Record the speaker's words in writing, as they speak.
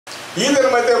ఈ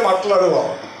దినమైతే మట్లాడు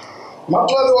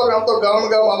వారు ఎంతో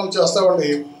ఘనంగా మనం చేస్తామండి.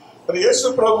 మరి యేసు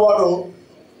ప్రభు వారు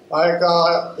ఆ యొక్క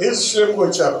యెరూషలేముకి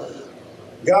వచ్చారు.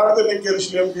 గాడిదెక్కి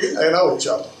యెరూషలేముకి ఆయన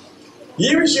వచ్చారు. ఈ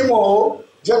విషయము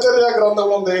జకర్యా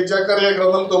గ్రంథంలో ఉంది. జకర్యా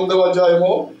గ్రంథం 9వ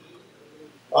అధ్యాయము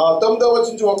 9వ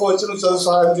నుంచి 1 వచనం చదువు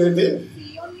సహాయం చేయండి.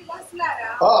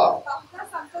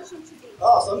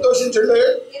 సంతోషించండి,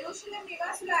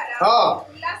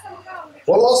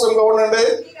 ఉల్లాసంగా ఉండండి.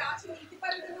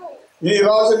 మీ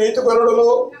రాజు నీతిపరుడును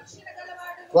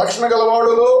రక్షణ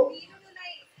గలవాడును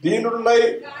దీనుడునై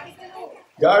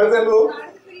గాడిద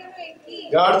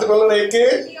పిల్లను ఎక్కి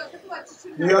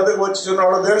మీ వద్దకు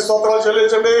వచ్చుచున్నాడు. దేవుని స్తోత్రాలు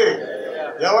చెల్లించండి.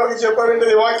 ఎవరికి చెప్పారండి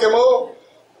ఈ వాక్యము?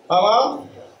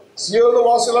 సియోను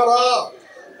వాసులారా,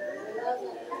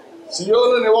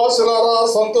 సియోను నివాసులారా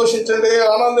సంతోషించండి,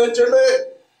 ఆనందించండి.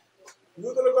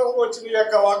 యూదుల కొరకు వచ్చిన ఈ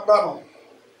యొక్క వాగ్దానం.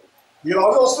 ఈ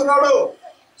రాజు వస్తున్నాడు,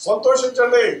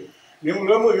 సంతోషించండి.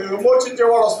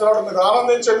 విమోచించేవాడు వస్తున్నాడు, మీరు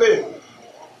ఆనందించండి,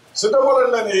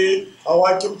 సిద్ధపడండి అని ఆ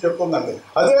వాక్యం చెప్తుందండి.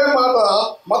 అదే మాట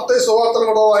మత్తయి సువార్తలు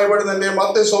కూడా రాయబడిందండి.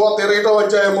 మత్తయి సువార్త 20వ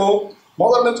అధ్యాయము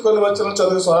మొదటి నుంచి కొన్ని వచనాలు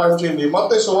చదివి సహాయం చేయండి.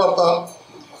 మత్తయి సువార్త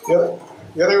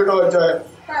 20వ అధ్యాయం.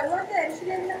 తరువాత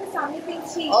యెరూషలేమునకు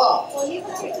సమీపించి ఒలీవ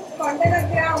కొండ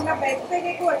దగ్గర ఉన్న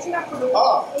బెత్ఫగేకు వచ్చినప్పుడు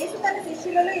యేసు తన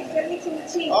శిష్యులలో ఇద్దరిని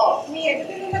చూచి, మీ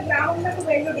ఎదుటినున్న గ్రామమునకు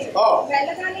వెళ్ళుడి.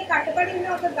 వెళ్ళగానే కట్టబడి ఉన్న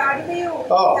ఒక గాడిదయు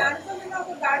దానితో ఉన్న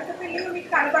ఒక గాడిద పిల్లియు మీకు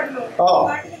కనబడును.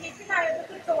 వాటిని విప్పి నా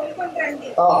ఎదుటి తోలుకొని రండి.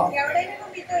 ఎవడైనా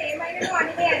మీతో ఏమైనా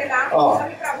అనిదే ఎడలా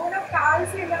అవి ప్రభువునకు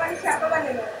కావలసి ఉన్నవని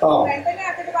చెప్పవలెను. వెంటనే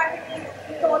అతడు వాటిని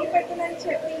తోలు పెట్టునని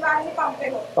చెప్పి వారిని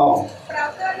పంపెను.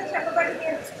 ప్రవక్తలలో చెప్పబడిన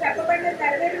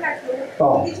నెరవేరినట్లు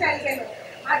ఇది జరిగెను.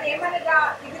 అదేమనగా,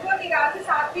 ఇదిగో నీ రాజు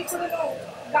సాత్వికుడును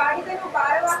గాడిదను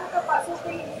భారవాహక పశువు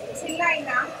పిల్ల అయిన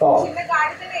చిన్న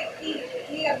గాడిదను ఎక్కి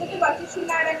నీ ఎద్దుకు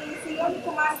వచ్చుచున్నాడని సియోను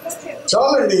కుమార్తెతో చెప్పు.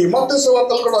 చాలండి. మత్తయి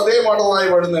సువార్తలు కూడా అదే మాట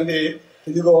రాయబడిందండి.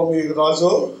 ఇదిగో మీ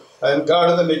రాజు ఆయన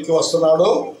గాడిదను ఎక్కి వస్తున్నాడు,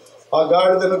 ఆ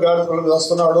గాడిద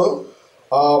వస్తున్నాడు.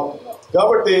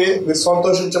 కాబట్టి మీరు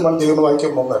సంతోషించమని దేవుని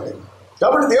వాక్యం ఉందండి.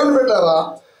 కాబట్టి దేవుని పెట్టారా,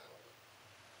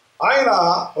 ఆయన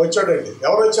వచ్చాడండి.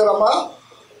 ఎవరు వచ్చారమ్మా?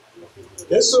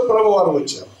 యేసు ప్రభు వారు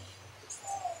వచ్చారు.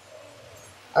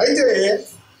 అయితే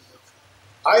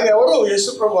ఆయన ఎవరు? యేసు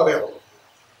ప్రభు వారు ఎవరు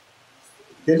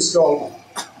తెలుసుకోవాలి.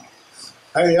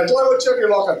 ఆయన ఎట్లా వచ్చాడు ఈ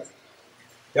లోకానికి,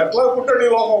 ఎట్లా పుట్టాడు ఈ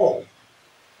లోకంలో?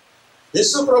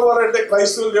 యేసు ప్రభు వారు అంటే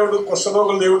క్రైస్తవుల దేవుడు,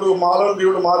 కుష్ఠరోగుల దేవుడు, మాలవుల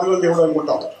దేవుడు, మాదిగల దేవుడు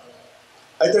అనుకుంటాం.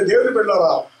 అయితే దేవుని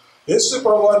బిడ్డలారా, యేసు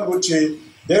ప్రభు వారిని గురించి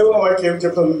దేవుని వాక్యం ఏం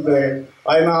చెప్తుందంటే,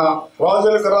 ఆయన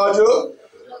రాజులకు రాజు,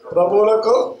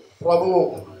 ప్రభువులకు ప్రభువు.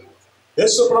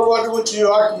 యేసు ప్రభు వారి గురించి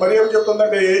మరి ఏం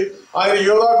చెప్తుందంటే, ఆయన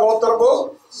యూదా గోత్రపు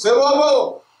సింహము.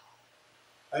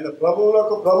 ఆయన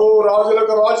ప్రభువులకు ప్రభువు,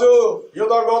 రాజులకు రాజు,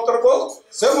 యూదా గోత్రపు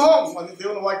సింహం అని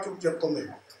దేవుని వాక్యం చెప్తుంది.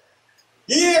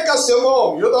 ఈ యొక్క సింహం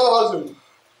యూదా రాజు,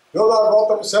 యూదా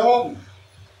గోత్రపు సింహం,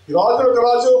 రాజులకు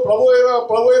రాజు, ప్రభు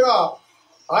అయిన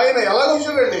ఆయన ఎలా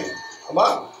వచ్చాడండి అమ్మా?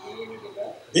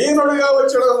 దీనుడిగా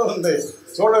వచ్చాడని ఉంది.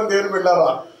 చూడండి దేవుని బిడ్డారా,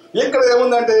 ఇక్కడ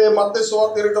ఏముందంటే మత్తయి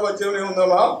సువార్త 20వ అధ్యాయం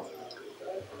ఏముందమ్మా?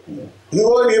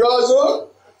 ఇదిగో నీ రాజు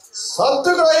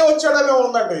సాత్వికుడై వచ్చాడని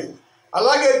ఉందండి.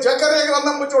 అలాగే జకర్యా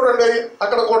గ్రంథం చూడండి,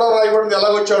 అక్కడ కూడా రాయబడింది ఎలా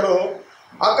వచ్చాడు.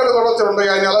 అక్కడ కూడా చూడండి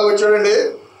ఆయన ఎలా వచ్చాడండి.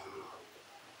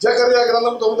 జకర్యా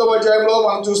గ్రంథం 9వ అధ్యాయంలో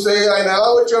మనం చూస్తే ఆయన ఎలా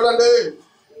వచ్చాడండి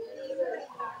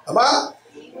అమ్మా?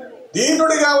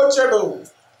 దీనుడిగా వచ్చాడు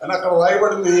అని అక్కడ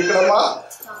రాయబడింది. ఇక్కడమ్మా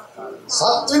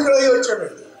సాత్వికుడై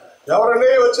వచ్చాడండి. ఎవరండి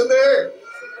వచ్చింది?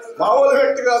 మామూలు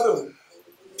వ్యక్తి కాదు,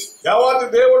 దేవాది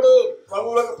దేవుడు,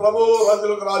 ప్రభువులకు ప్రభువు,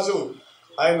 రాజులకు రాజు.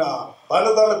 ఆయన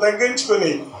తను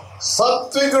తగ్గించుకొని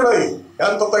సాత్వికుడై,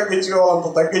 ఎంత తగ్గించుకోవాలో అంత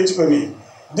తగ్గించుకొని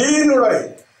దీనుడై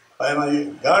ఆయన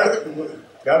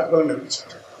గాడిదలను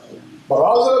నిలిచాడు.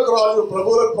 రాజులకు రాజు,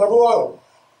 ప్రభువులకు ప్రభువు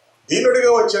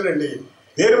దీనుడిగా వచ్చాడండి.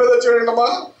 దేని మీద వచ్చాడండి అమ్మా?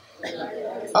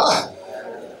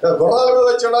 గుర్రాల మీద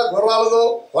వచ్చాడా? గుర్రాలతో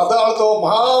రథాలతో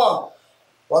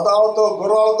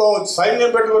గుర్రాలతో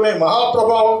సైన్యం పెట్టుకుని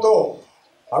మహాప్రభావంతో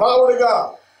హడావుడిగా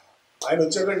ఆయన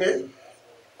వచ్చాడండి.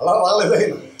 అలా రాలేదు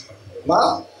ఆయన.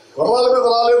 గుర్రాల మీద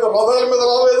రాలేదు, రథాల మీద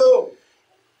రాలేదు,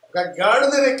 ఒక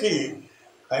గాడిదెక్కి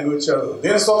ఆయన వచ్చాడు.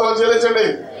 దేని స్తోత్రం చెల్లించండి.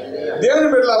 దేవుని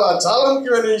బిడ్డలారా, చాలా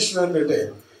ముఖ్యమైన విషయం ఏంటంటే,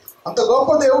 అంత గొప్ప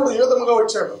దేవుడు ఈ విధంగా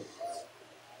వచ్చాడు,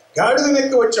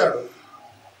 గాడిదెక్కి వచ్చాడు.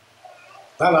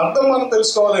 దాని అర్థం మనం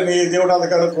తెలుసుకోవాలని దేవుడు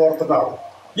అందుకని కోరుతున్నాడు.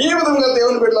 ఈ విధంగా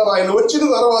దేవుని బిడ్డలారా, ఆయన వచ్చిన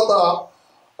తర్వాత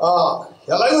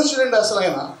ఎలాగ వచ్చాడండి? అసలు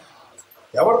ఆయన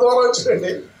ఎవరి ద్వారా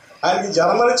వచ్చాడండి? ఆయనకి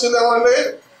జన్మనిచ్చింది ఎవరండి?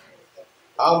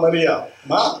 ఆ మరియా.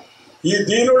 ఈ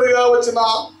దీనుడిగా వచ్చిన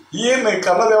ఈయన్ని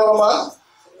కన్నది ఎవరమ్మా?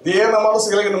 దీన మనసు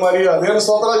కలిగిన మరియా. దేవుని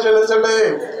స్తోత్రాలు చెల్లించండి.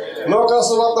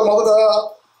 లోకాసు వార్త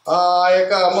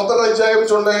మొదటి అధ్యాయం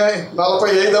చూడండి,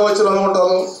 45వ వచనం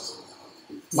అనుకుంటాను,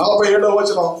 47వ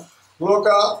వచనం. లోక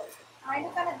ఆయన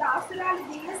తన దాసురాలు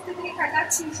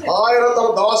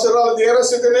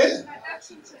దీనస్థితిని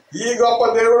ఈ గొప్ప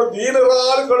దేవుడు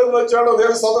దీనురాలు కడుపు వచ్చాడు.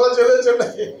 దేవుడు సదరం చెల్లించండి.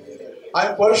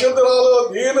 ఆయన పరిశుద్ధురాలు,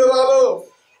 దీనురాలు,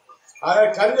 ఆయన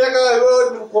కన్యక. ఇదిగో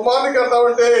కుమారునికి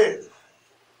అంటావంటే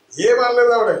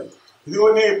ఏమనలేదు ఆవిడ. ఇదిగో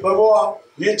నీ ప్రభువా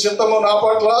నీ చిత్తము నా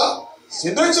పట్ల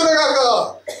సిద్ధించుగాక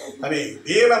అని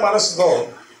దీన మనసుతో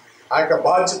ఆ యొక్క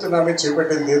బాధ్యతను ఆమె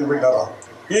చేపట్టింది. దేని బిడ్డారా,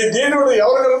 ఈ దీనుడు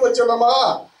ఎవరు కడుపు వచ్చాడమ్మా?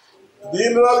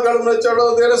 దీనురాలు కడుపు వచ్చాడు.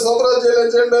 దేని స్తోత్రాలు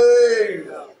చెల్లించండి.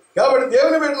 కాబట్టి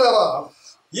దేవుని బిడ్డలారా,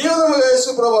 ఈ విధంగా యేసు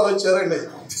ప్రభువు వచ్చారండి.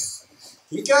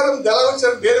 ఇంకా ఎలా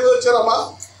వచ్చారు? దేని మీద వచ్చారమ్మా?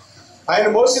 ఆయన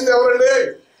మోసింది ఎవరండి?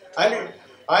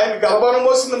 ఆయన గర్భాన్ని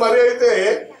మోసింది మరి. అయితే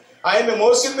ఆయన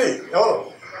మోసింది ఎవరు?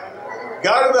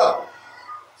 గాడిద.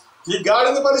 ఈ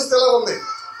గాడిద పరిస్థితి ఎలా ఉంది?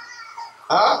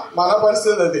 మన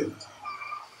పరిస్థితి అది.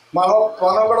 మనం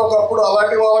కూడా ఒకప్పుడు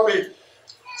అలాంటి వాళ్ళవి.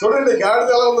 చూడండి గాడిద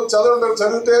ఎలా ఉందో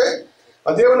చదివితే ఆ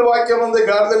దేవుని వాక్యం ఉంది.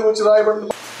 గాడిదని గురించి రాయబడింది.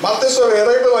 మత్తయి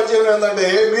 20వ అధ్యాయం ఏంటంటే,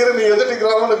 మీరు మీ ఎదుటి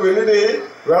గ్రామానికి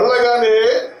వెళ్ళగానే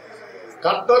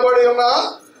కట్టబడి ఉన్న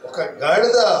ఒక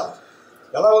గాడిద.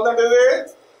 ఎలా ఉందంటే ఇది?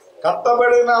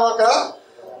 కట్టబడిన ఒక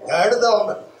గాడిద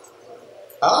ఉంది.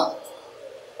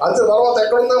 అది తర్వాత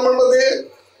ఎక్కడ ఉందన్నది?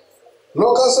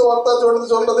 లోకాసు వార్త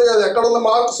చూడండి, అది ఎక్కడ ఉంది?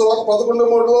 మార్కు సువార్త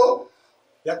 11:3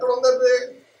 ఎక్కడ ఉందండి?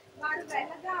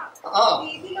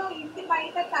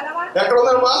 ఎక్కడ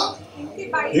ఉందమ్మా?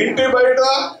 ఇంటి బయట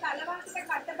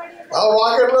ఆ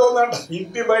వాకెట్లో ఉందంట.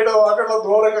 ఇంటి బయట వాకెట్లో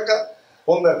దూరంగా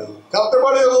ఉందండి.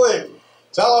 కట్టబడి ఉంది.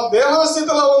 చాలా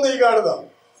దేహస్థితిలో ఉంది ఈ గాడిద.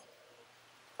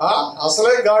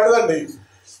 అసలే గాడిదండి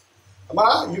అమ్మా.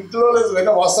 ఇంట్లో లేదు,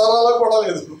 వెన్న వస్త్రాలలో కూడా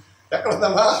లేదు. ఎక్కడ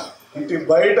ఉందమ్మా? ఇంటి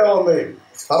బయట ఉంది.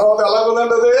 తర్వాత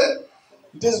ఎలాగుందండి అది?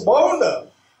 It is bound.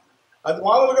 అది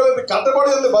మామూలుగా లేదు,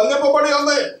 కట్టబడి ఉంది, బంధింపబడి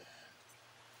ఉంది.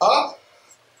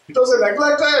 It was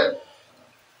neglected.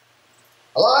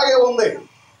 అలాగే ఉంది.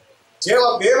 చాలా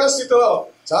దీన స్థితిలో,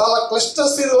 చాలా క్లిష్ట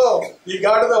స్థితిలో ఈ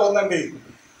గాడిద ఉందండి.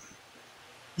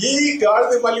 ఈ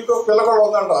గాడిద మళ్ళీ ఇంకో పిల్ల కూడా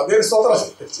ఉందంట. దేని స్తోత్రం.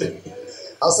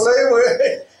 అసలే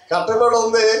కట్టబడి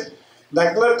ఉంది,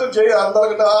 నెగ్లెక్ట్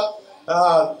అందరికట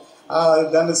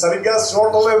దాన్ని సరిగ్గా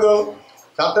చూడటం లేదు.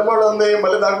 కట్టబడి ఉంది,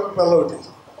 మళ్ళీ దానికి పిల్ల ఒకటి.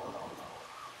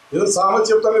 ఏదో సామెత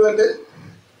చెప్తాను కదండి,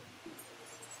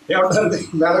 ఏమంటండి?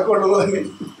 మెడకొండు అని.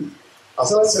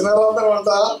 అసలు చిన్నరందరం అంట,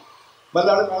 మళ్ళీ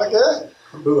ఆడ మెడకే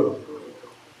దూరం.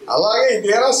 అలాగే ఈ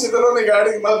దేన స్థితిలోని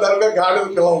గాడికి మళ్ళీ దానిగా గాడిద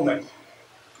పిల్ల ఉందండి.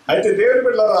 అయితే దేవుని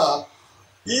బిడ్డలారా,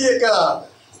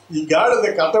 ఈ గాడిద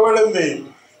కట్టబడింది.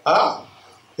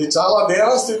 ఇది చాలా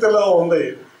దేన స్థితిలో ఉంది.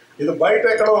 ఇది బయట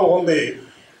ఎక్కడో ఉంది.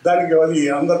 దానికి అది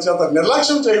అందరి చేత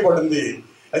నిర్లక్ష్యం చేయబడింది.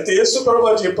 అయితే యేసు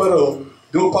ప్రభువు చెప్పారు,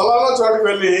 నువ్వు ఫలానా చోటుకు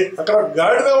వెళ్ళి అక్కడ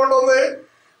గాడిద ఉంటుంది,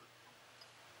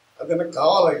 అది నాకు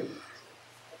కావాలి.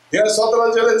 దేవుని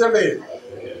స్తోత్రాలు చెల్లించండి.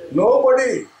 నోబడి,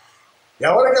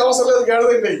 ఎవరికి అవసరం లేదు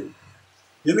గాడిదండి.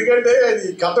 ఎందుకంటే అది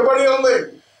కట్టబడి ఉంది,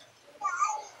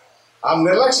 ఆ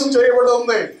నిర్లక్ష్యం చేయబడి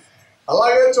ఉంది.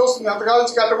 అలాగే చూస్తుంది. ఎంతకాలం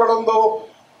నుంచి కట్టబడి ఉందో,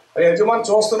 యజమాని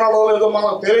చూస్తున్నాడో లేదో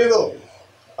మనకు తెలియదు.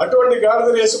 అటువంటి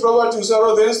గాడిదని యేసు ప్రభువు చూశారో.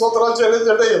 దేని స్తోత్రాలు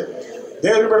చెల్లించండి.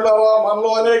 దేవుని బిడ్డలారా, మనలో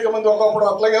అనేక మంది ఒకప్పుడు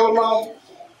అట్లాగే ఉన్నాం.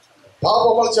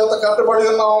 పాపముల చేత కట్టబడి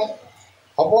ఉన్నాం,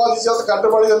 అపవాది చేత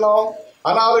కట్టబడి ఉన్నాం,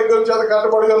 అనారోగ్యం చేత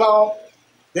కట్టబడి ఉన్నాం.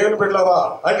 దేవుని బిడ్డలారా,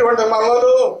 అటువంటి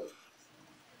మనలో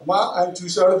అమ్మా ఆయన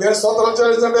చూశాడు. దేని స్తోత్రాలు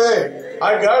చెల్లించండి. ఆ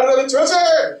గాడిదని చూసే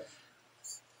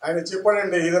ఆయన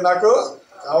చెప్పాడండి, ఇది నాకు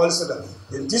కావలసినది,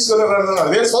 నేను తీసుకుని రండి.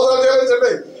 దేని స్తోత్రాలు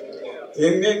చెల్లించండి.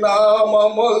 ఎన్ని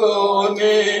నామములు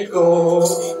నీకు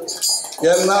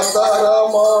ఎన్న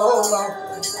తరమౌన,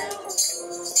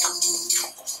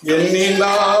 ఎన్ని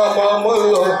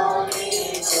నామములు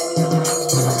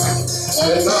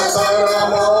ఎన్న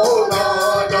తరమౌన,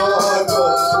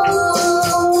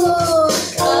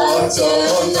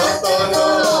 అత్యున్నత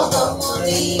నామము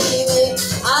నీవే,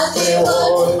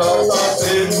 అత్యున్నత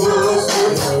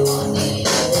సింహాసనము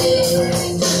నీవే,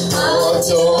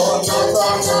 అత్యున్నత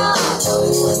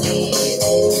నామము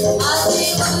నీవే,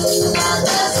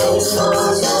 అత్యున్నత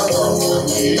సింహాసనము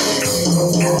నీవే.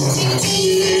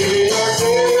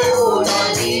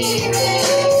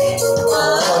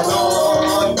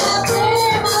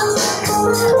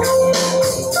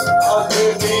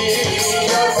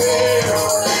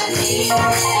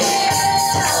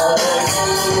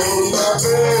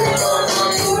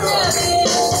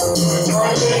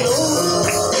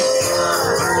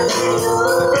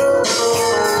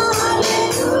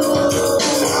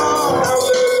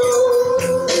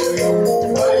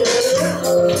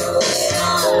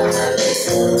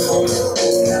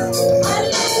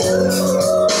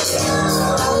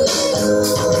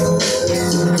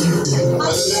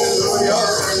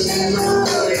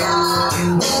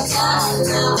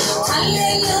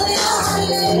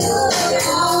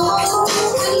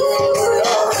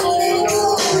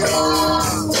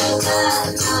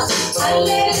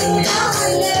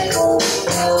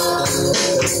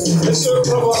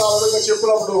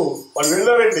 చెప్పినప్పుడు వాళ్ళు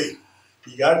వెళ్ళారండి.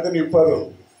 ఈ గాడిదని ఇప్పారు,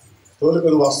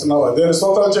 తోలుకొని వస్తున్నావు, అదే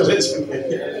స్తోత్రం చెల్లించండి.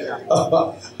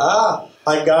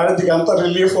 ఆ గాడిదకి ఎంత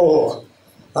రిలీఫ్,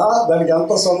 దానికి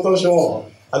ఎంత సంతోషం.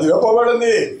 అది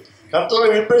విప్పబడింది, కట్టలు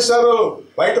విప్పేశారు,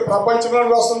 బయట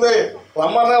ప్రపంచంలోకి వస్తుంది.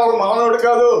 రమ్మనే వాడు మానవుడు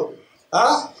కాదు, ఆ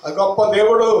గొప్ప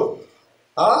దేవుడు,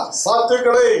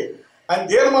 సాత్వికుడై ఆయన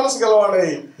దేని మనసు గలవాడై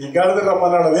ఈ గాడిద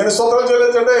రమ్మన్నాడు. నేను స్తోత్రం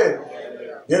చెల్లించండి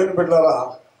దేవుని బిడ్డలారా.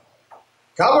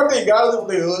 కాబట్టి ఈ గాడిద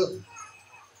ఇప్పుడు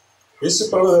యేసు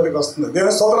ప్రభు దగ్గరికి వస్తుంది.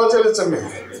 దేవుని స్తోత్రం చెల్లించండి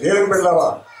దేవుని బిడ్డలారా.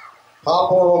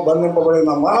 పాపంలో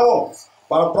బంధింపబడిన మనము,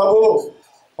 మన ప్రభు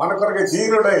మన కొరకు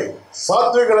దీనుడై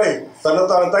సాత్వికుడై తను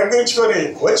తాను తగ్గించుకొని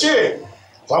వచ్చి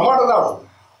రమ్మంటున్నాడు.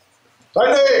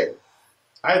 రండి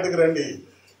ఆయన దగ్గర రండి,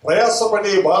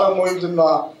 ప్రయాసపడి భారం మోయించున్న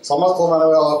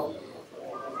సమస్తమైన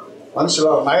మనుషులు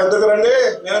నా దగ్గర రండి,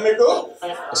 నేను మీకు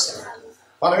ఇస్తాను.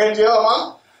 మనం ఏం చేయాలమ్మా?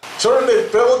 చూడండి,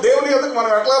 ప్రభు దేవుని ఎదుగు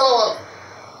మనం ఎట్లా రావాలి?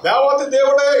 దేవతి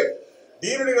దేవుడే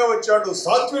దీనుడిగా వచ్చాడు,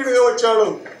 సాత్వికుడిగా వచ్చాడు,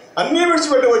 అన్నీ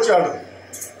విడిచిపెట్టి వచ్చాడు.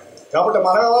 కాబట్టి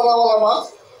మనం ఎవరు రావాలమ్మా?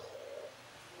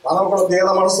 మనం కూడా దీన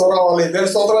మనసు రావాలి. దేని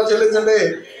స్తోత్రాలు చెల్లించండి.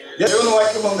 దేవుని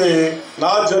వాక్యం ఉంది,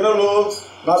 నా జనులు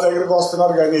నా దగ్గరికి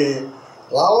వస్తున్నారు కానీ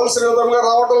రావాల్సిన విధంగా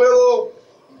రావటం లేదు,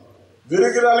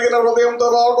 విరిగి నలిగిన హృదయంతో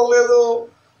రావటం లేదు,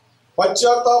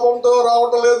 పశ్చాత్తాపంతో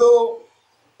రావటం లేదు,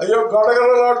 అయ్యో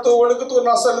గడగడలాడుతూ వణుకుతూ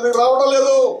నా సన్నిధికి రావటం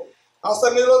లేదు, ఆ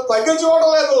సన్నిధిలో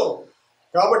తగ్గించుకోవడం లేదు.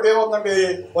 కాబట్టి ఏమవుతుందండి,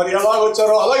 మరి ఎలా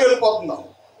వచ్చారో అలాగే వెళ్ళిపోతున్నాం.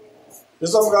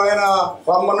 నిజంగా ఆయన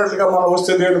రమ్మన్నట్లుగా మనం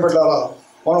వస్తే దేవుని పెట్టాలా,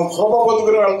 మనం కృప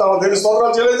పొందుకుని వెళ్తాం. దీని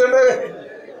స్తోత్రాలు చెల్లించండి.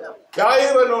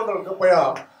 యాయిరని ఉంటారు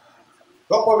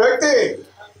గొప్ప వ్యక్తి,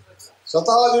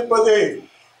 శతాధిపతి,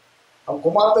 ఆ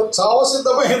కుమార్తె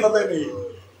చావసిద్ధమైనదని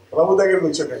ప్రభు దగ్గరికి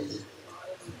వచ్చాడండి.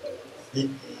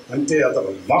 అంతే,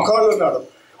 అతను మొఖాలు ఉన్నాడు,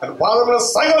 ఆయన పాదంలో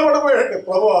సైగలు పడిపోయాడండి.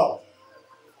 ప్రభు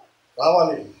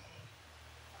రావాలి.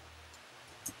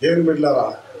 దేవుని బిడ్డలారా,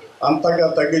 అంతగా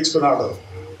తగ్గించుకున్నాడు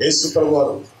యేసు ప్రభు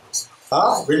వారు.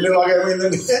 వెళ్ళేలాగా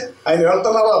ఏమైందండి, ఆయన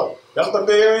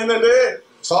వెళ్తుంటే ఏమైందండి,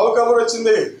 సావు కబురు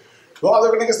వచ్చింది.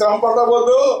 గోదకునికి శ్రమ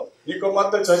పడవద్దు, నీకు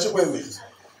మధ్య చచ్చిపోయింది.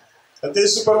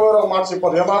 యేసు ప్రభు వారు ఒక మాట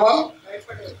చెప్పారు, ఏమామా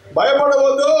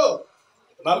భయపడవద్దు,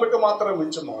 నమ్మిక మాత్రం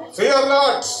ఉంచము. Fear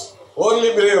not only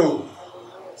believe,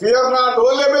 fear not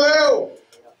only believe.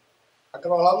 అక్కడ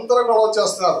వాళ్ళందరూ కూడా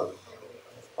వచ్చేస్తున్నారు,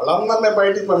 వాళ్ళందరినీ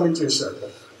బయటికి పంపించేశాడు.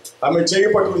 ఆమె చేయి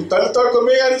పట్టుకుని తల్లితో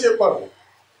కొమ్మి అని చెప్పారు.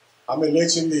 ఆమె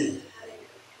లేచింది.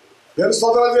 దేవుని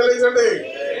స్తోత్రాలు చెల్లించండి.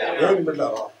 దేవుని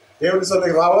బిడ్డలారా, దేవుని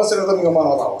సన్నిధికి రావాల్సిన విధంగా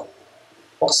మనం రావాలి.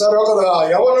 ఒకసారి ఒక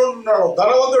యవనుడు ఉన్నాడు,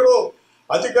 ధనవంతుడు,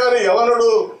 అధికారి,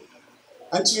 యవనుడు,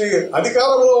 మంచి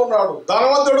అధికారంలో ఉన్నాడు,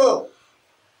 ధనవంతుడు.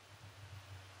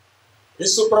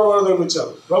 యేసు ప్రభు దగ్గరికి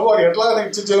వచ్చారు. ప్రభు ఎట్లా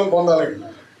నిత్య జీవం పొందాలండి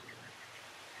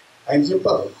ఆయన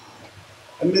చెప్పారు.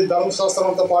 అన్ని ధర్మశాస్త్రం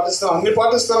అంతా పాటిస్తాను, అన్ని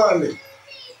పాటిస్తానండి.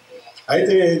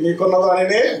 అయితే నీకున్న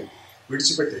దానిని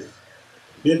విడిచిపెట్టి,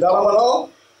 నీ ధనమును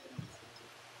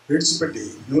విడిచిపెట్టి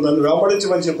నువ్వు నన్ను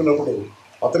వెంబడించమని చెప్పినప్పుడు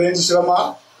అతను ఏం చేశాడమ్మా,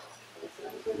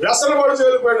 వ్యసనపడి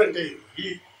చేరిపోయాడంటే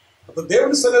అతను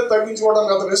దేవుని సన్నిధి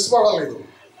తగ్గించుకోవడానికి అతను ఇష్టపడలేదు.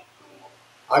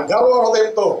 ఆ గర్వ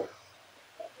హృదయంతో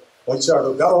వచ్చాడు,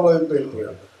 గర్వ హృదయంతో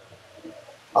వెళ్ళిపోయాడు.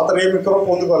 అతను ఏమి కృప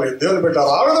పొందుకోలేదు. దేవుని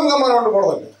పెట్టారు. ఆ విధంగా మనం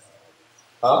ఉండకూడదండి.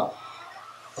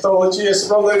 అతను వచ్చి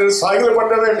యేసుప్రభు దగ్గర సాగిలు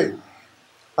పడ్డాడండి.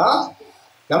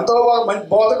 ఎంతో బాగా మంచి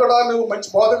బోధకుడా, నువ్వు మంచి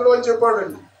బోధకుడు అని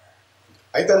చెప్పాడండి.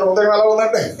 అయితే ఉదయం ఎలా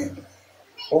ఉందంటే,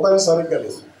 ఉదయం సరిగ్గా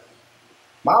లేదు,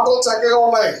 మాటలు చక్కగా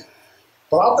ఉన్నాయి,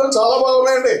 ప్రార్థనలు చాలా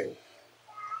బాగున్నాయండి.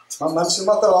 మన మనిషి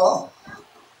మాత్రం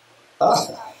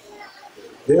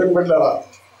దేవుని బిడ్డలారా,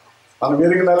 మనం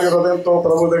విరిగి నలిగి హృదయంతో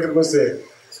ప్రభు దగ్గరికి వస్తే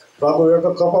ప్రభు యొక్క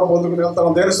కృపను పొందుకుని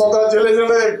వెళ్తాం. దేని స్తోత్రాలు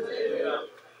చెల్లించండి.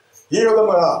 ఈ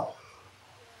విధంగా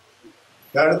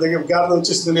గాడి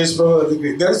వచ్చేసింది యేసు ప్రభు దగ్గరికి.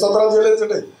 దేని స్తోత్రాలు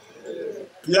చెల్లించండి.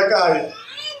 ఈ యొక్క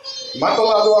మంటల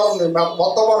ఆదివారం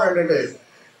మొత్తం ఏంటంటే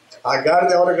ఆ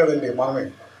గాడిద ఎవరు కదండి, మనమే.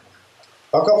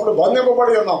 ఒకప్పుడు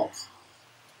బంధింపబడి ఉన్నాం,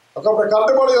 ఒకప్పుడు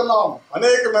కట్టుబడి ఉన్నాం,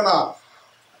 అనేకమైన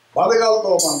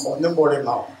బాధకాలతో మనం బంధింపబడి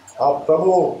ఉన్నాం. ఆ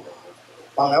ప్రభువు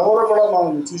మనం ఎవరు కూడా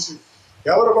మనం చూసి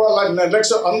ఎవరు కూడా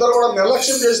అందరూ కూడా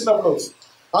నిర్లక్ష్యం చేసినప్పుడు,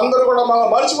 అందరూ కూడా మనం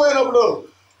మర్చిపోయినప్పుడు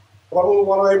ప్రభువు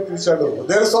మన వైపు చూశాడు.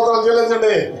 దేవుని స్తోత్రాలు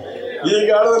చెల్లించండి. ఈ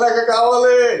గాడిద నాకు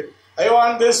కావాలి, ఐ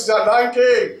వాంట్ దిస్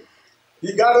డాంకీ, ఈ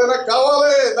గాడిద నాకు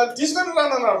కావాలి, దాన్ని తీసుకొని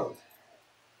రాను అన్నాడు.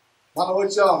 మనం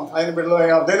వచ్చాం, ఆయన బిడ్డలు.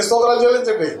 దేవుని స్తోత్రాలు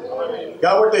చెల్లించండి.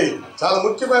 కాబట్టి చాలా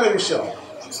ముఖ్యమైన విషయం,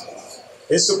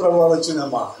 యేసు ప్రభు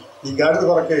వచ్చిందమ్మా ఈ గాడిద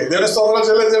కొరకే. దేవుని స్తోత్రాలు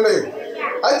చెల్లించండి.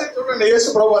 అయితే చూడండి, యేసు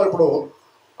ప్రభు ఇప్పుడు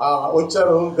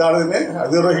వచ్చారు, గాడిదని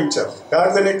అధిరోహించారు,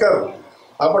 గాడిదని ఎక్కారు.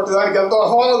 కాబట్టి దానికి ఎంతో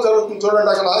ఆహ్వానం జరుగుతుంది. చూడండి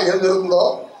అక్కడ ఏం జరుగుతుందో.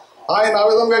 ఆయన ఆ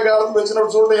విధంగా గాఢం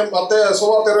పెంచినప్పుడు చూడండి, మత్తయి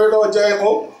సువార్త 20వ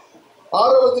అధ్యాయము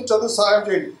 6వ వచనం చదువు సహాయం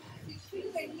చేయండి.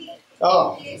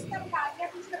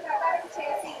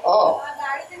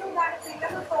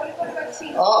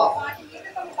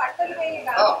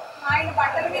 ఆయన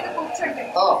బట్టల మీద కూర్చుండి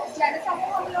జన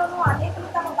సమూహంలోనూ అనేకులు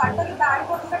తమ బట్టలు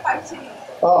దారిపోకుండా పరిచింది.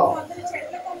 కొందరు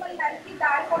చెట్ల కొమ్మలు నరికి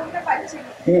దారిపోకుండా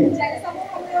పరిచింది. జన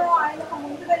సమూహంలో ఆయనకు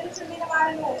ముందు వెళ్ళుచుండిన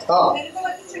వారును వెనుక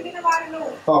వచ్చుచుండిన వారును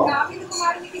దావీదు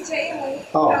కుమారునికి జయము,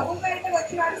 ప్రభు పేరిట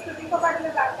వచ్చినాడు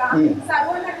స్తుతింపబడును గాక,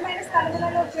 సర్వోన్నతమైన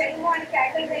స్థలములలో జయము అని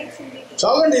కేకలు వేయించింది.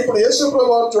 చాలండి. ఇప్పుడు యేసు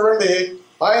ప్రభువు చూడండి,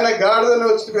 ఆయన గాడిదని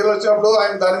వచ్చినప్పుడు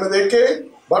ఆయన దాని మీద ఎక్కి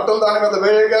బట్టలు దాని మీద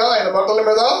వేయగా ఆయన బట్టల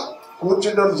మీద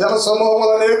కూర్చుంటాడు. జన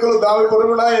సమూహములు అనేకులు దాని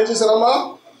పొరుగున ఏం చేశారమ్మా,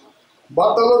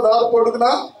 బట్టలు దారి పొడుగున.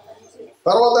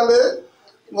 తర్వాత అండి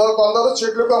కొందరు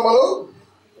చెట్లు కొమ్మలు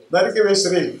నరికి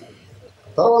వేసిరి.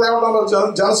 తర్వాత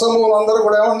ఏమంటున్నారు, జన సమూహం అందరూ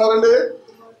కూడా ఏమంటున్నారండి,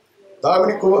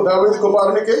 దావీదు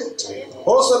కుమారునికి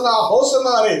హోసన్నా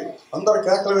హోసన్నా అని అందరు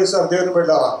కేకలు వేశారు. దేవుని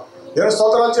బిడ్డారా, దేవుని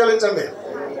స్తోత్రాలు చెల్లించండి.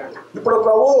 ఇప్పుడు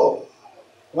ప్రభు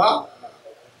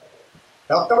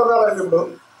ఎక్కడ ఉన్నాడండి? ఇప్పుడు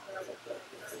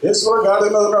ఈశ్వరుడు గాడి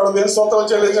మీద ఉన్నాడు. దేని స్తోత్రం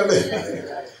చెల్లించండి.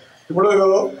 ఇప్పుడు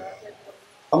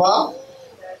అమ్మా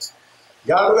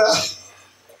గాడిద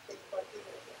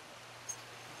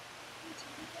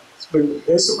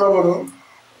యేసు ప్రభును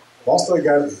మోస్తుంది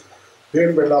గాడిది.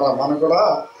 దేవుని బిడ్డారా, మనం కూడా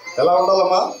ఎలా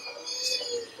ఉండాలమ్మా,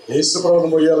 యేసు ప్రభుని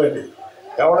మొయ్యాలండి.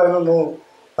 ఎవడైనా నువ్వు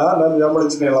నన్ను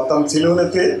వెంబడించి నేను తన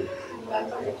సిలువనెత్తి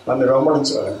నన్ను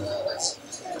వెంబడించాలండి.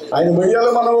 ఆయన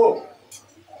మొయ్యాలి.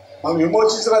 మనం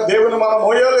విమోచించిన దేవుని మనం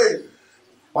మోయాలి.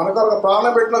 మన కొరకు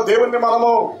ప్రాణం పెట్టిన దేవుణ్ణి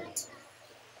మనము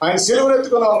ఆయన సిలువను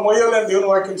ఎత్తుకుని మనం మోయాలి అని దేవుని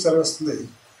వాక్యం సెలవిస్తుంది.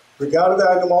 గాడిద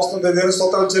ఆయన మోస్తుంది. దేవుని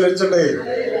స్తోత్రాలు చెల్లించండి.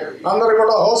 అందరూ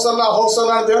కూడా హోసన్నా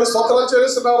హోసన్నా అని దేవుని స్తోత్రాలు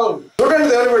చెల్లిస్తున్నారు. చూడండి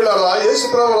దేవుని బిడ్డలారా, యేసు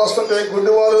ప్రభువు వస్తుంటే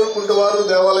గుడ్డివారు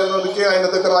దేవాలయంలోనికి ఆయన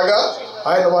దగ్గర రాగా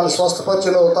ఆయన వారిని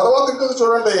స్వస్థపరిచిన తర్వాత ఇంకొక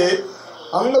చూడండి,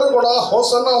 అందరూ కూడా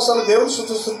హోసన్నా హోసన్నా దేవుని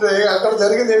సూచిస్తుంటే అక్కడ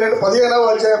జరిగింది ఏంటంటే 15వ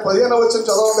వచనం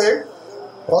చదవండి.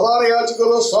 ప్రధాన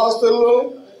యాజకులు శాస్త్రులు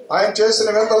ఆయన చేసిన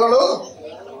వింతలను,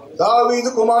 దావీదు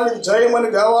కుమారునికి జయమని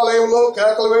దేవాలయంలో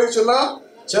కేకలు వేయుచున్న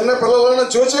చిన్న పిల్లలను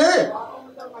చూచి,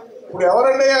 ఇప్పుడు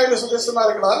ఎవరండి ఆయన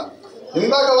స్తుతిస్తున్నారు? ఇక్కడ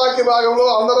ఇందాక వాక్య భాగంలో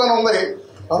అందరూ ఉంది.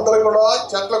 అందరూ కూడా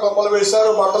చెట్ల కొమ్మలు వేశారు,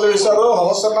 బట్టలు వేశారు,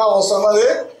 హోసన్నా హోసన్నది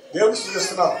దేవుని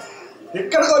స్తుతిస్తున్నారు.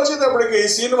 ఇక్కడికి వచ్చేటప్పటికి ఈ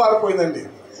సీన్ మారిపోయిందండి.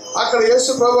 అక్కడ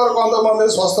యేసు ప్రభువు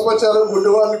కొంతమందిని స్వస్థపరిచారు,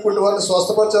 గుడ్డివారిని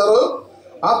స్వస్థపరిచారు.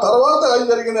 ఆ తర్వాత ఏం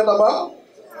జరిగిందంటమ్మా,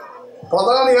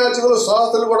 ప్రధాన యాజకులు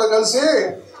శాస్త్రులు కూడా కలిసి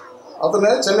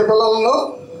అతనే చిన్నపిల్లలను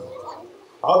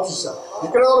ఆపిస్తారు.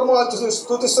 ఇక్కడ ఎవరు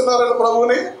స్తుతిస్తున్నారండి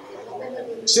ప్రభువుని?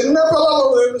 చిన్నపిల్లలు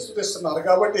దేవుని స్తుతిస్తున్నారు.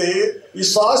 కాబట్టి ఈ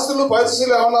శాస్త్రులు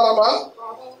పరిస్థితులు ఏమన్నారమ్మా,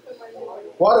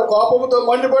 వారు కోపంతో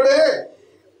మండిపడి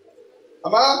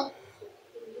అమ్మా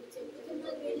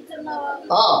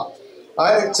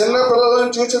ఆయన చిన్న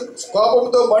పిల్లలను చూసి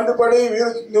కోపంతో మండిపడి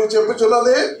నువ్వు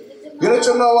చెప్పుచున్నది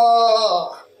వినుచున్నావా?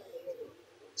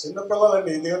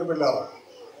 చిన్నపిల్లలండి దేవుని పిల్లలు.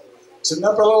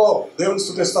 చిన్నపిల్లలు దేవుని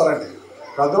స్తుతిస్తారండి,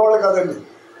 పెద్దవాళ్ళు కాదండి.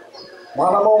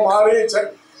 మనము మారి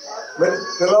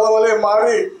పిల్లల వలె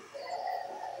మారి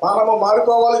మనము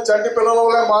మారిపోవాలి. చంటి పిల్లల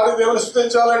వలె మారి దేవుని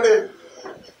స్తుతించాలండి.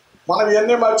 మనం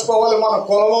ఇవన్నీ మర్చిపోవాలి. మన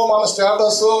కులము, మన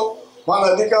స్టేటస్, మన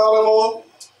అధికారము,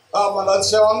 మన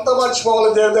అతిశయం అంతా మర్చిపోవాలి.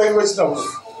 దేవుని దగ్గరికి వచ్చినప్పుడు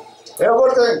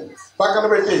ఎవ్రీథింగ్ పక్కన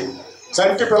పెట్టి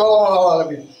చంటి పిల్లలు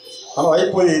అవ్వాలని మనం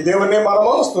అయిపోయి దేవుని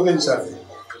మనము స్తుతించాలి.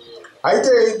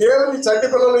 అయితే ఈ దేవుని చంటి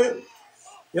పిల్లలు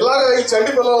ఇలాగ ఈ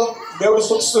చంటి పిల్లలు దేవుడు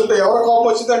స్తుతిస్తుంటే ఎవరి కోపం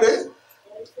వచ్చిందండి?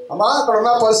 అమ్మా అక్కడ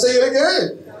ఉన్న పరిసయ్యులకి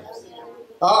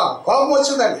కోపం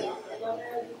వచ్చిందండి.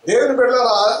 దేవుని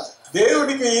బిడ్డలారా,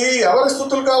 దేవుడికి ఎవరి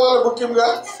స్తుతులు కావాలి? ముఖ్యంగా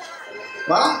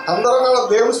అందరూ కూడా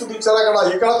దేవుని స్తుతించారు.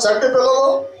 ఇక్కడ చంటి పిల్లలు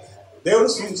దేవుని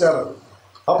స్తుతించారు.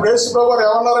 అప్పుడు యేసు ప్రభువు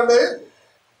ఏమన్నారండి?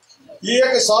 ఈ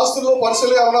యొక్క శాస్త్రులు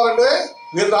పరిశీలి ఏమన్నారంటే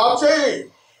వీళ్ళు ఆఫ్ చేయి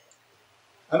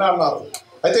అని అన్నారు.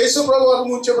 అయితే యేసు ప్రభు వారి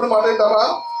ముందు చెప్పిన మాట ఏంటమ్మా,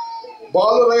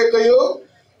 బాలుల యొక్కయు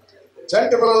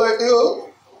చంటి పిల్లల యొక్కయు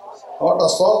నోట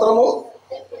స్తోత్రము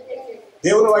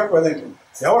దేవుని వాక్యం అదేంటి.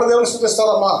 ఎవరు దేవుని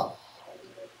స్తుతిస్తారమ్మా?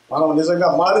 మనం నిజంగా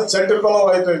మారి చంటి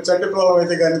పిల్లలు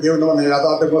అయితే కానీ దేవుని మనం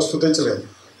యథార్థంగా స్తుతించలేదు.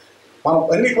 మనం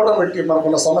అన్నీ కూడా పెట్టి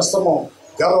మనకున్న సమస్తము,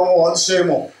 గర్వము,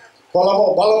 అతిశయము, కులము,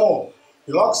 బలము,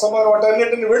 ఈ లోక సమయం వాటి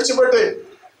అన్నింటిని విడిచిపెట్టి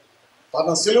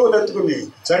తన సిలువను ఎత్తుకుని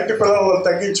చంటి పిల్లలను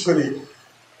తగ్గించుకుని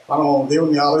మనం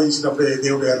దేవుని ఆలోచించినప్పుడే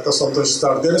దేవుడు ఎంత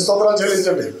సంతోషిస్తాడు. దేవుని స్తోత్రాలు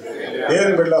చెల్లించండి.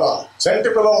 దేవుని బిడ్డలారా, చంటి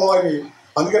పిల్లలు అని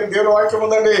అందుకని దేవుని వాక్యం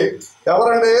ఉందండి.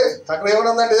 ఎవరండి అక్కడ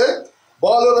ఏమనుందండి?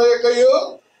 బాలుల యొక్కయు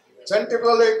చంటి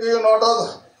పిల్లల యొక్కయు నోట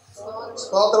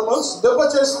స్తోత్రము దెబ్బ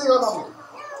చేసింది కదా.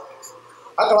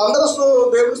 అక్కడ అందరూ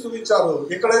దేవుని స్తుతించారు,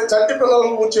 ఇక్కడ చంటి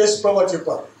పిల్లలను చేసి ప్రభు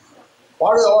చెప్పారు.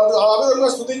 వాడు ఆ విధంగా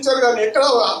స్తుతించారు. కానీ ఎక్కడ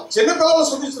చిన్న పిల్లలు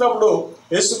స్తుతించినప్పుడు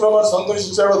యేసు ప్రభు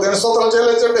సంతోషించాడు. దేని స్తోత్రం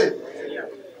చెల్లించండి.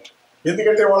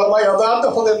 ఎందుకంటే వాళ్ళ మా యథార్థ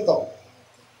హృదయంతో,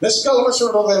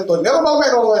 నిష్కల్మషుడు హృదయంతో,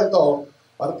 నిర్మలమైన హృదయంతో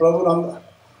వారి ప్రభుని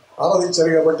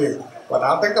ఆరాధించారు. కాబట్టి వారిని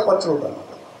ఆటంకపరచుకుంటారు.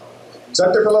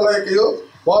 చంటి పిల్లలకి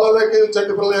బాలలకి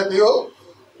చంటి పిల్లలకి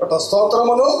ఒక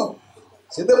స్తోత్రమును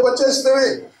సిద్ధపరిచేసినవి.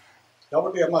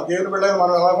 కాబట్టి అమ్మా దేవుని బిడ్డ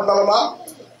మనం ఎలా ఉండాలమ్మా?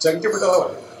 చంటి బిడ్డలు.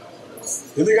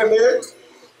 ఎందుకంటే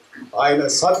ఆయన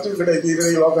సాత్వికుడై ఈ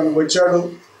లోకానికి వచ్చాడు.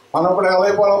 మనం కూడా ఎలా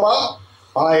అయిపోవాలమ్మా?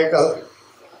 ఆ యొక్క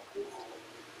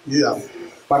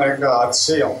మన యొక్క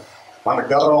అతిశయం, మన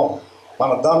గర్వం,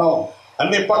 మన ధనం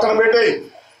అన్ని పక్కన పెట్టి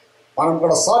మనం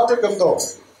కూడా సాత్వికంతో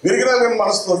విరిగిన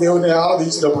మనసుతో దేవుని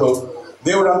ఆరాధించినప్పుడు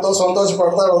దేవుడు ఎంతో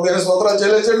సంతోషపడతాడు. దేవుని స్తోత్రాలు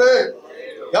చెల్లించండి.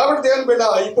 కాబట్టి దేవుని బిడ్డ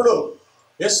ఇప్పుడు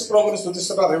యేసు ప్రభుని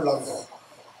స్తుతిస్తున్నారు వీళ్ళంతా.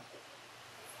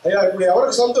 అయ్యా ఇప్పుడు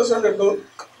ఎవరికి సంతోషం అంటే ఇప్పుడు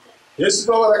యేసు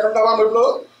ప్రభు ఎక్కడున్నారా? ఇప్పుడు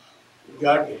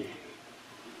గాడి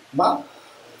మా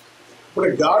ఇప్పుడు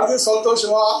గాడిది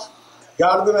సంతోషమా?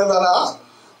 గాడిద మీదనా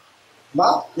మా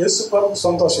యేసు ప్రభుకి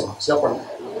సంతోషమా? చెప్పండి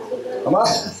అమ్మా.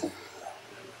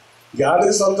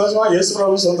 గాడిది సంతోషమా? యేసు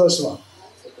ప్రభుకి సంతోషమా?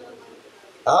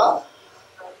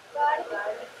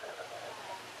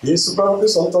 యేసు ప్రభుకి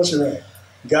సంతోషమే,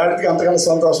 గాడికి అంతకన్నా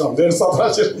సంతోషం. దేని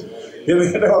స్తోత్రాలు.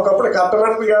 ఎందుకంటే ఒకప్పుడు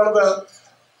కట్టబెట్టిన గాడిద,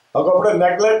 ఒకప్పుడు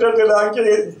నెగ్లెక్టెడ్ దానికి,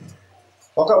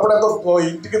 ఒకప్పుడు ఎంతో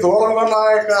ఇంటికి దూరంగా ఉన్న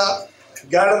యొక్క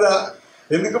గాడిద,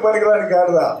 ఎందుకు పనికిరాని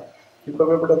గాడిద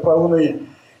ఇప్పుడు ప్రభుని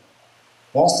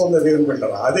మోస్తుంది. దేవుని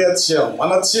బిడ్డరా, అదే అతిశయం. మన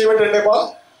అతిశయం ఏంటంటే బా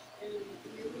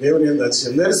దేవుని ఏంది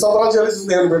అతిశయం. దేని స్తోత్రాలు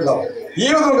చెల్లిస్తుంది దేవుని బిడ్డ. ఈ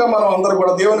విధంగా మనం అందరూ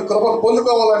కూడా దేవుని కృపను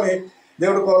పొందుకోవాలని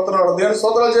దేవుడు కోరుతున్నాడు. దేవుని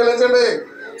స్తోత్రాలు చెల్లించండి.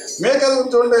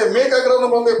 చూడండి, మేక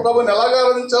గ్రంథం ఉంది. ప్రభుని ఎలాగ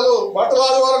ఆరాధించాలో, బట్టల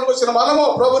ఆదివారానికి వచ్చిన మనము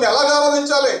ప్రభుని ఎలాగ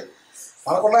ఆరాధించాలి?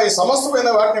 మనకున్న ఈ సమస్తమైన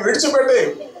వాటిని విడిచిపెట్టి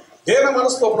దేని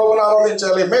మనసుతో ప్రభుని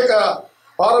ఆరాధించాలి. మేక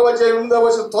 6వ అధ్యాయం 8వ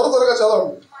వచనం త్వరగా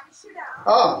చదవండి.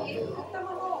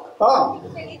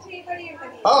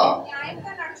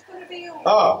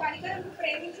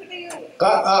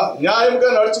 న్యాయంగా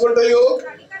నడుచుకుంటాయో,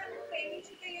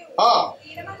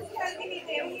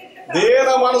 దేన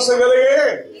మనసు కలిగి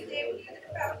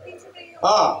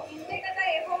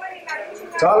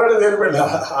చాలానే దేనిపెట్ట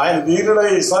ఆయన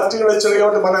దీనుడై సాక్షిగా వచ్చాడు.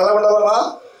 కాబట్టి మనం ఎలా ఉండాలన్నా?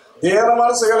 దేన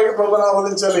మనసు కలిగి ప్రభుని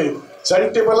ఆరాధించాలి.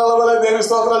 చంటి పిల్లల వల్ల దేని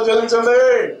స్తోత్రాలు చెల్లించండి,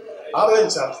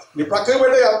 ఆరాధించాలి. నీ పక్కన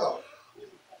పెట్టే అర్థం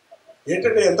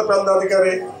ఏంటంటే ఎంత పెద్ద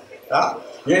అధికారి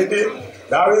ఏంటి?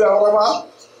 దావీదు ఎవరమ్మా?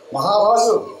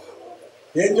 మహారాజు.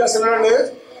 ఏం చేస్తున్నాడండి?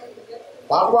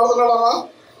 పాట పాడుతున్నాడమ్మా.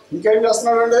 ఇంకేం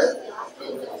చేస్తున్నాడండి?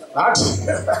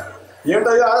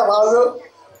 ఏంటయ్యా రాజు?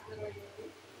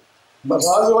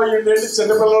 రాజు అయ్యింది ఏంటి?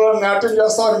 చిన్నపిల్లలు నాట్యం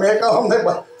చేస్తామని మేక ఉంది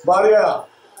భార్య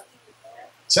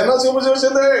చిన్న చూపు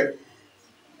చూసింది.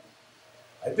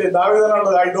 అయితే దావీదు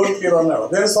అన్నాడు, ఐ డోంట్ కేర్ అన్నాడు.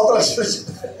 నేను స్తోత్రం,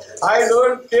 I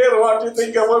don't care what you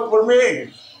think about for me.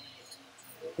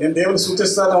 నేను దేవుని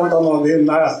సూచిస్తూనే ఉంటాను, నేను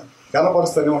నా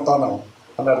కనపరుస్తూనే ఉంటాను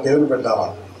అన్నాడు. దేవుని పెట్టావా?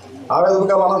 ఆ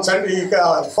విధంగా మనం చంటి ఇక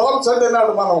ఫలం చంటి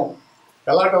నాడు మనం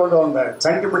ఎలాంటి ఉండాలి?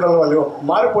 చంటి బిడ్డల వాళ్ళు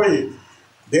మారిపోయి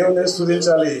దేవుని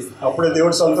స్తుతించాలి. అప్పుడే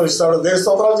దేవుడు సంతోషిస్తాడు. దేవుని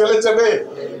స్తోత్రాలు చెల్లించండి.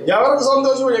 ఎవరికి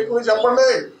సంతోషం ఎక్కువ చెప్పండి?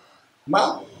 మా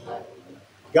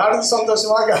గాడికి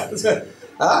సంతోషమా?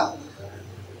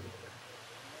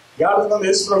 గాడిద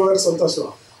యేసు ప్రభు గారికి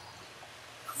సంతోషమా?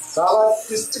 చాలా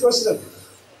ట్విస్ట్ క్వశ్చన్.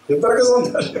 ఇద్దరికి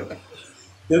సంతోషం.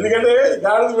 ఎందుకంటే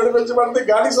గాడిద విడిపించబడితే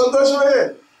గాడికి సంతోషమే.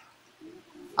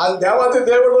 అది దేవత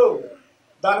దేవుడు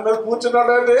దాని మీద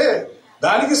కూర్చున్నాడంటే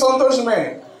దానికి సంతోషమే.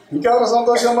 ఇంకెవరికి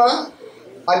సంతోషమా?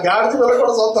 ఆ గాడిద పిల్ల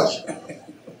కూడా సంతోషం.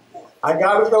 ఆ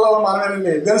గాడిద పిల్లలు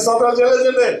మనమేనండి. దేని స్తోత్రాలు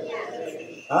చెల్లించండి.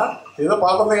 ఏదో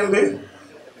పాట ఉందండి,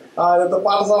 ఎంత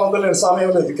పాట సంబంధం సమయం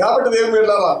లేదు. కాబట్టి దేవుని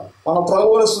వెళ్ళాలా? మన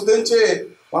ప్రభువుని స్తుతించి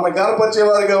మన గణపరిచే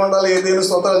వారిగా ఉండాలి. దేని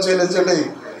స్తోత్రాలు చెల్లించండి.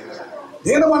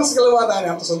 దేని మనసు గలవారిని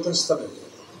ఆయన ఎంత సంతోషిస్తాడు.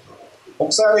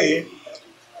 ఒకసారి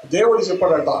దేవుడు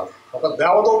చెప్పాడట, ఒక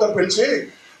దేవదూతను పిలిచి,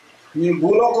 నీ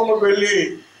భూలోకంలోకి వెళ్ళి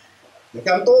నీకు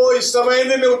ఎంతో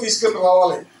ఇష్టమైంది నువ్వు తీసుకుని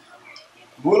రావాలి.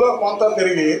 భూలోకం అంతా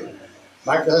తిరిగి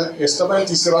నాకు ఇష్టమైన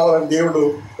తీసుకురావాలని దేవుడు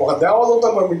ఒక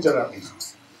దేవదూతను పంపించాడు.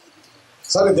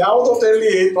 సరే, దేవదూత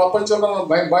వెళ్ళి ప్రపంచంలో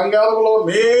బంగారంలో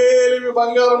మేలిమి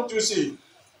బంగారం చూసి,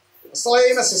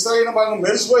 అసలైన సిసలైన బంగారం,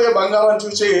 మెరిసిపోయే బంగారం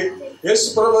చూసి యేసు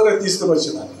ప్రభువుని తీసుకుని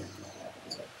వచ్చిందని.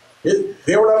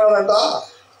 దేవుడు అన్నాడంట,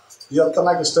 ఇదంతా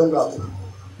నాకు ఇష్టం కాదు,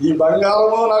 ఈ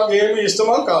బంగారము నాకు ఏమి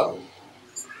ఇష్టమో కాదు,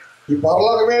 ఈ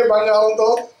పరలోకమే బంగారంతో,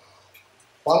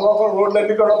 పరలోకం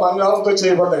రోడ్లన్నీ కూడా బంగారంతో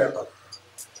చేయబడ్డాయట,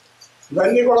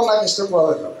 ఇవన్నీ కూడా నాకు ఇష్టం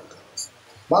కాదంట.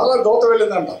 మరలా దూత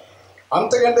వెళ్ళిందంట,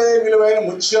 అంతకంటే విలువైన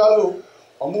ముత్యాలు,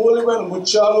 అమూల్యమైన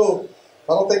ముత్యాలు,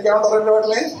 తర్వాత ఇంకేమంటారండి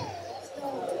వాటిని?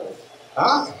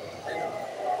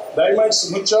 డైమండ్స్,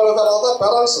 ముత్యాలు, తర్వాత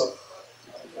పెరల్స్,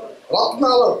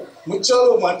 రత్నాలు,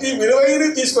 ముత్యాలు, మట్టి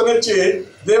విలువైనవి తీసుకొని వచ్చి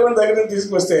దేవుని దగ్గర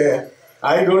తీసుకొస్తే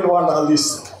I don't want all this.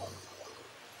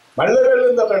 మళ్ళీ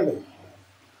వెళ్ళిందటండి.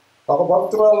 ఒక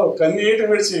భక్తురాలు కన్నీటి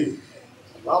విడిచి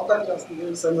ప్రార్థన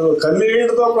చేస్తుంది,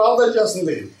 కన్నీటితో ప్రార్థన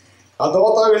చేస్తుంది. ఆ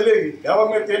దోత వెళ్ళి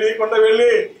ఎవరిని తెలియకుండా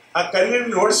వెళ్ళి ఆ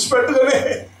కన్నీటిని ఒడిచిపెట్టుకొని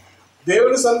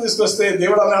దేవుని సన్ని తీసుకొస్తే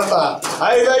దేవుడు అన్నట,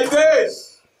 అయితే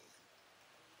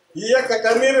ఈ యొక్క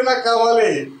కన్నీరు నాకు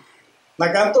కావాలి,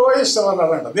 నాకు ఎంతో ఇష్టం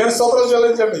అన్నాడంట. దేవుని స్తోత్రం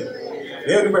చెల్లించండి.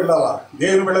 దేవుని బిడ్డాలా,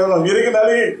 దేవుని బిడ్డలను విరిగి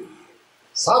నలిగి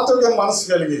సాత్విక మనసు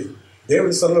కలిగి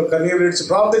దేవుని సన్నిధిలో కన్నీరు విడిచి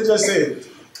ప్రార్థన చేసి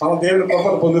మనం దేవుని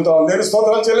కృపను పొందుతాం. దేవుని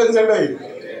స్తోత్రం చెల్లించండి.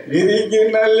 విరిగి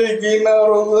నలిగిన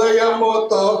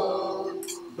హృదయముతో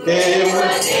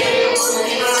దేవుని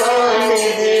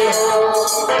సన్నిధిలో,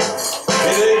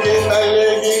 విరిగి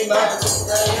నలిగిన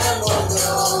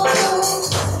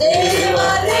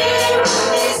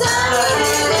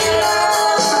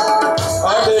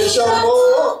ఆదేశము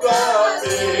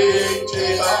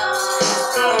ప్రార్థించిన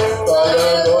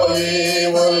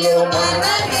తలదొలివలు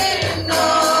మనకెన్నో,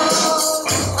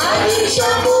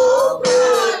 ఆదేశము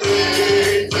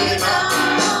ప్రార్థించిన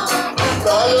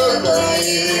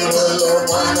తలదొలివలు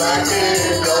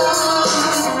మనకెన్నో,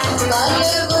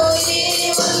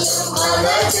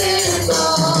 మనకెన్నో.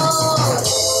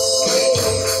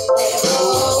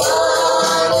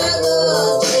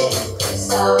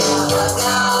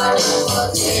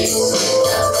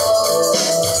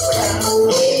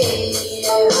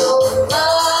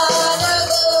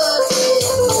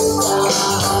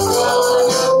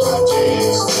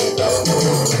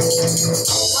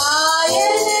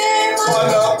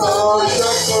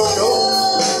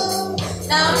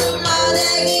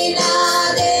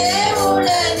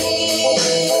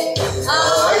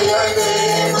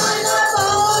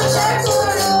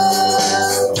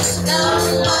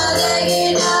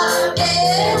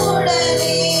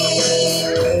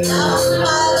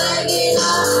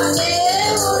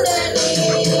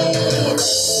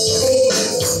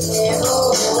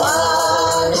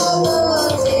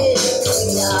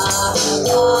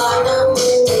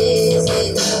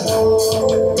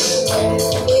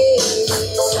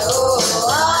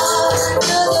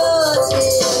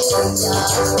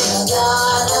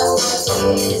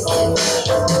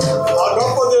 ఆ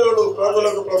గొప్ప దేవుడు,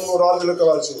 ప్రభులకు ప్రభు, రాజులకు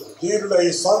రాజు, ధీరుడై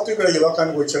సాత్వికుడై ఈ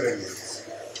లోకానికి వచ్చాడండి.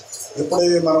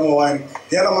 ఎప్పుడైతే మనము ఆయన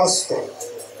దీన మనసుతో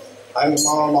ఆయన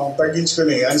మనం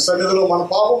తగ్గించుకొని ఆయన సన్నిధిలో మన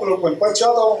పాపములు కొన్ని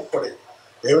పశ్చాత్తాపం పడి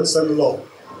దేవుని సన్నిధిలో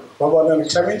ప్రభు నన్ను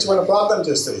క్షమించమని ప్రార్థన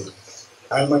చేస్తే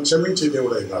ఆయన మనం క్షమించే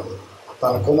దేవుడు అయినాడు.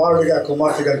 తన కుమారుడిగా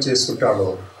కుమార్తెగా చేసుకుంటాడు.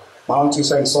 మనం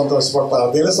చూసి ఆయన సంతోషపడతారు.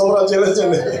 దేవుని సోదరాలు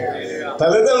చెల్లించండి.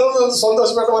 తల్లిదండ్రులను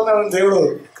సంతోషపెట్టమన్నాడు దేవుడు,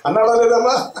 అన్నాడా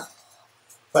లేదమ్మా?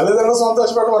 తల్లిదండ్రులు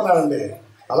సంతోషపెట్టమన్నాడండి.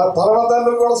 అలా పరమ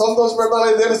తండ్రిని కూడా సంతోషపెట్టాలి.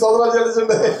 దేవుని సోదరాలు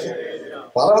చెల్లించండి.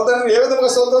 పరమ తండ్రిని ఏ విధంగా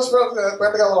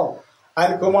పెట్టగలం?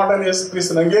 ఆయన కుమారుడని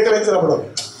యేసుక్రీస్తుని అంగీకరించినప్పుడు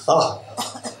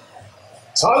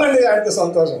చాలండి ఆయనకి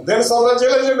సంతోషం. దేవుని సోదరాలు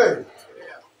చెల్లించండి.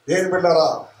 దేని బిడ్డారా,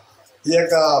 ఈ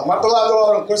యొక్క మట్టల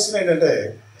ఆదివారం క్వశ్చన్ ఏంటంటే,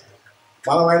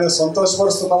 మనం ఆయన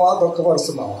సంతోషపరుస్తున్నామా,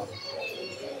 దుఃఖపరుస్తున్నామా?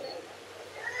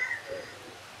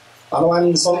 మనం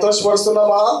ఆయన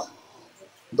సంతోషపరుస్తున్నామా,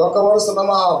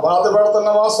 దుఃఖపరుస్తున్నామా, బాధ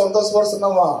పెడుతున్నామా,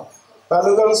 సంతోషపరుస్తున్నామా?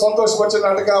 తల్లిదండ్రులు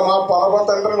సంతోషపరిచినట్టుగా మా పరమ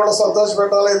తండ్రిని కూడా సంతోష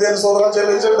పెట్టాలి. దేని సోదరం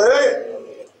చెల్లించండి.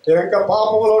 ఇంకా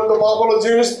పాపములు ఉంటూ పాపములు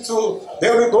జీవిస్తూ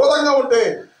దేవునికి దూరంగా ఉంటే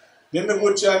నిన్ను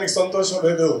కూర్చి ఆయనకి సంతోషం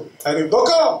లేదు, ఆయనకి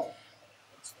దుఃఖం.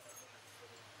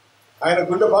 ఆయన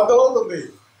గుండె బద్దలవుతుంది.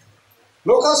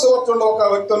 లోకాసువార్తలో ఒక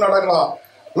వ్యక్తి ఉన్నాడు. అక్కడ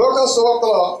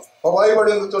లోకాసువార్తలో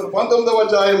రాయబడింది 19వ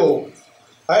అధ్యాయము.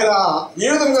 ఆయన ఈ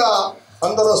విధంగా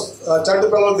అందరూ చంటి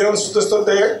పిల్లలు దేవుని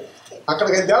స్తుతిస్తుంటే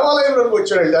అక్కడికి దేవాలయంలోకి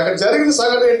వచ్చాడండి. అక్కడ జరిగిన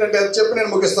సంఘటన ఏంటంటే అది చెప్పి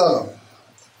నేను ముగిస్తాను.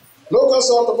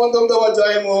 లోకాసువార్త 19వ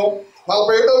అధ్యాయము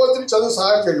 47వ వచనం చదువు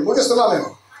సహాయం చేయండి. ముగిస్తున్నాను నేను.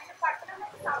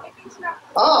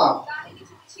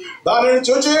 దానిని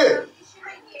చూచి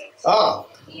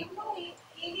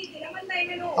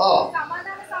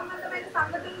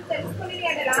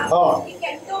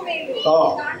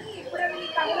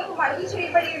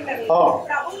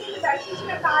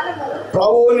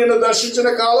ప్రభువు నిన్ను దర్శించిన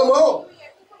కాలము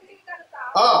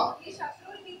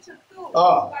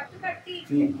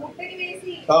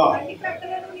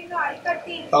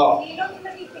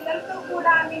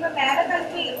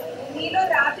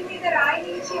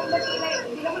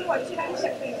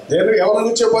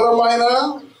ఎవరిని చెప్పారమ్మా? ఆయన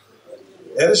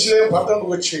యెరూషలేము పట్టణం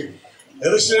వచ్చి,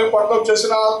 యెరూషలేము పట్టణం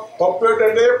చేసిన తప్పు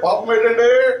ఏంటంటే, పాపం ఏంటంటే,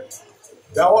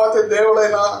 దేవాతి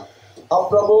దేవుడైన ఆ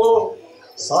ప్రభు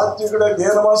సాత్వికుడే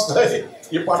దీనమనసుడై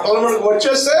ఈ పట్టణంలోకి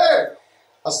వచ్చేస్తే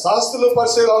ఆ శాస్త్రులు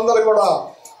పరిచయాలు అందరూ కూడా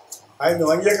ఆయన్ని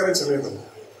అంగీకరించలేదు,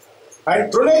 ఆయన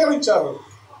తృణీకరించారు.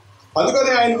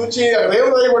 అందుకని ఆయన గురించి అక్కడ ఏం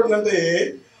రాయబడినది,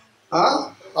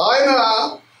 ఆయన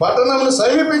పట్టణంను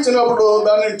సమీపించినప్పుడు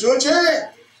దాన్ని చూచి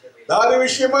దాని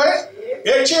విషయమై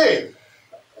ఏడ్చి,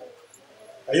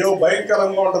 అయ్యో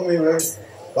భయంకరంగా ఉంటుంది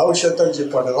భవిష్యత్తు అని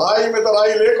చెప్పాడు. రాయి మీద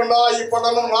రాయి లేకుండా ఈ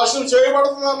పట్టణం నాశనం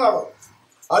చేయబడుతుంది అన్నాడు.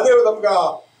 అదేవిధంగా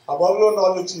ఆ బబులోను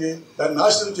వాళ్ళు వచ్చి దాన్ని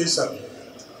నాశనం చేశారు.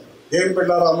 ఏం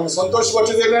పెట్టారా, మనం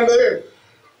సంతోషపరిచేది ఏంటండి,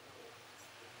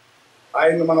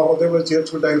 ఆయన్ని మన హృదయంలో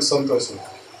చేర్చుకుంటే ఆయనకు సంతోషం.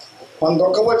 మన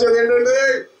దుఃఖపరిచేది ఏంటండి,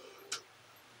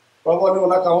 ప్రభు నువ్వు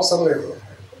నాకు అవసరం లేదు,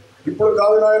 ఇప్పుడు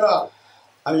కాదు నాయన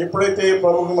అని ఎప్పుడైతే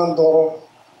ప్రభుకి మనం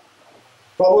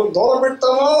ప్రభుని దూరం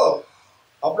పెడతామో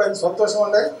అప్పుడు ఆయన సంతోషం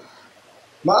అండి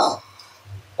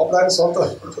అప్పుడు ఆయన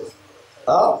సంతోషం ఉంటుంది.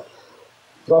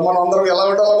 మనం అందరం ఎలా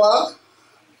ఉండాలమ్మా,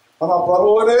 మన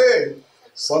ప్రభువుని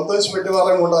సంతోషపెట్టే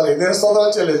వారంగా ఉండాలి. నేను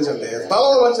స్తోత్రాలు చెల్లించండి. తల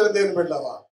వంచని దేని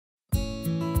పెట్టాలా.